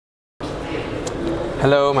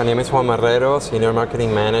Hello, my name is Juan Marrero, Senior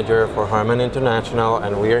Marketing Manager for HARMAN International,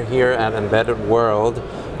 and we are here at Embedded World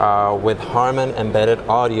with HARMAN Embedded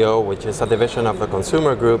Audio, which is a division of the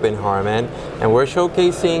consumer group in HARMAN, and we're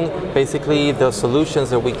showcasing basically the solutions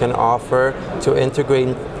that we can offer to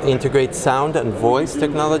integrate sound and voice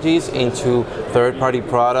technologies into third-party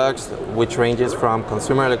products, which ranges from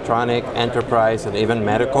consumer electronic, enterprise, and even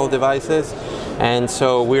medical devices. And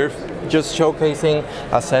so we're just showcasing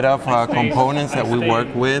a set of components that we work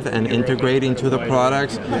with and integrate into the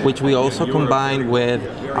products, which we also combine with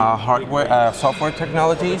software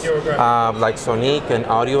technologies like Sonic and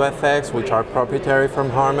Audio FX, which are proprietary from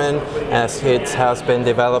HARMAN, as it has been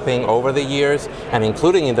developing over the years and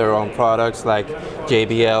including in their own products like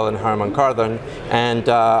JBL and Harman Kardon. And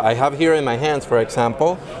I have here in my hands, for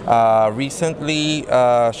example, recently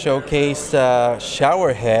showcased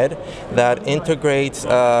shower head that integrates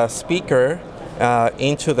speaker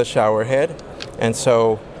into the shower head. And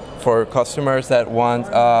so for customers that want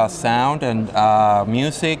sound and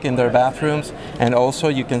music in their bathrooms, and also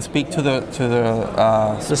you can speak to the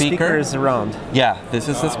The speaker is around. Yeah, this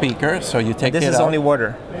is the speaker. So you take This it is out. only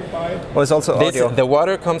water. Oh, it's also audio. The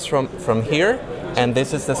water comes from here, and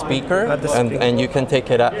this is the speaker, and you can take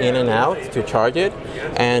it in and out to charge it.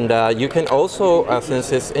 And you can also,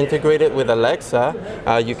 since it's integrated with Alexa,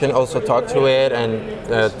 you can also talk to it and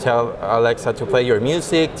tell Alexa to play your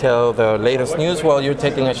music, tell the latest news while you're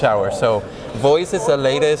taking a shower. So voice is the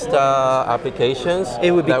latest applications.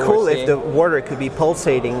 It would be cool if the water could be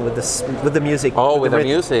pulsating with the music. Oh, with the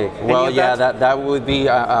music. Well, yeah, that would be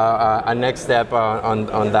a next step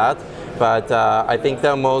on that. But I think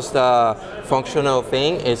the most functional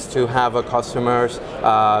thing is to have a customers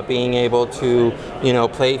being able to,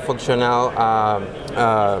 play functional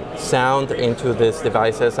sound into these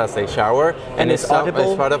devices as they shower, and it's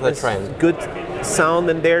audible. It's part of the trend. Good sound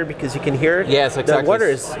in there because you can hear it. Yes, exactly. The water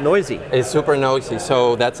is noisy. It's super noisy,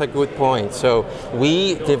 so that's a good point. So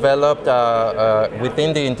we developed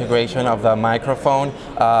within the integration of the microphone,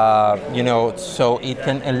 so it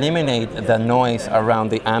can eliminate the noise around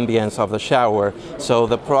the ambience of the shower. So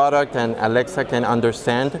the product and Alexa can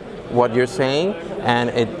understand what you're saying,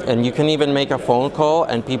 and you can even make a phone call,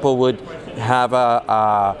 and people would have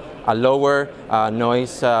a lower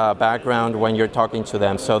noise background when you're talking to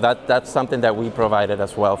them. So that's something that we provided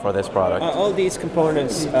as well for this product. All these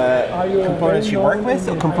components, components you work with,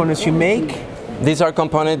 or components you make? These are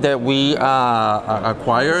components that we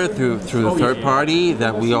acquire through third party,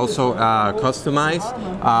 that we also customize,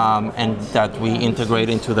 and that we integrate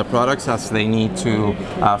into the products as they need to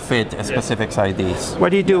fit specific IDs. What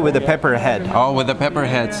do you do with the pepper head? Oh, with the pepper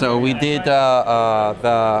head. So we did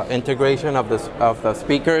the integration of the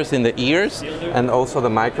speakers in the ears and also the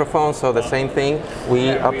microphone. So the same thing. We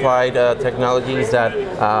applied technologies that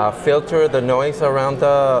filter the noise around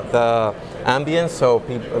the ambience, so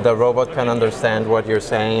the robot can understand what you're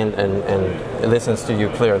saying and listens to you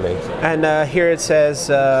clearly. And here it says,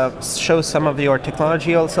 show some of your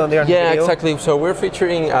technology also on there. Yeah, video. Exactly. So we're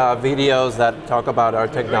featuring videos that talk about our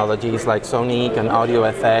technologies like Sonic and Audio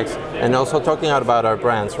FX, and also talking about our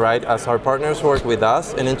brands, right? As our partners work with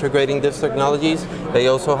us in integrating these technologies, they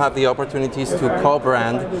also have the opportunities to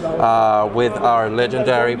co-brand with our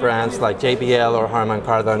legendary brands like JBL or Harman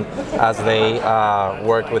Kardon as they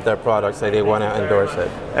work with their products. They want to endorse it.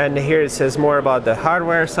 And here it says more about the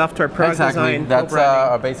hardware, software, product design. That's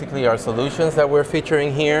basically our solutions that we're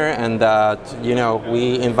featuring here, and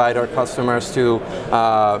we invite our customers to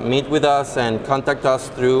meet with us and contact us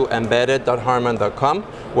through embedded.harman.com,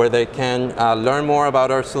 where they can learn more about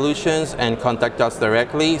our solutions and contact us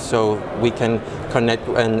directly, so we can connect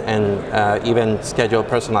and even schedule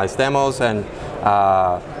personalized demos and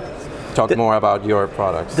talk more about your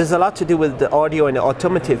products. There's a lot to do with the audio and the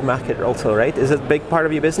automotive market also, right? Is it a big part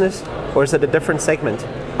of your business, or is it a different segment?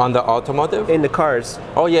 On the automotive? In the cars.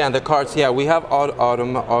 Oh yeah, in the cars, yeah. We have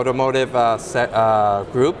automotive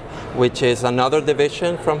group, which is another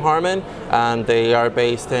division from HARMAN, and they are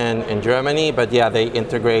based in Germany, but yeah, they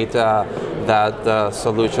integrate that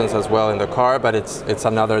solutions as well in the car, but it's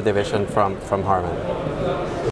another division from HARMAN.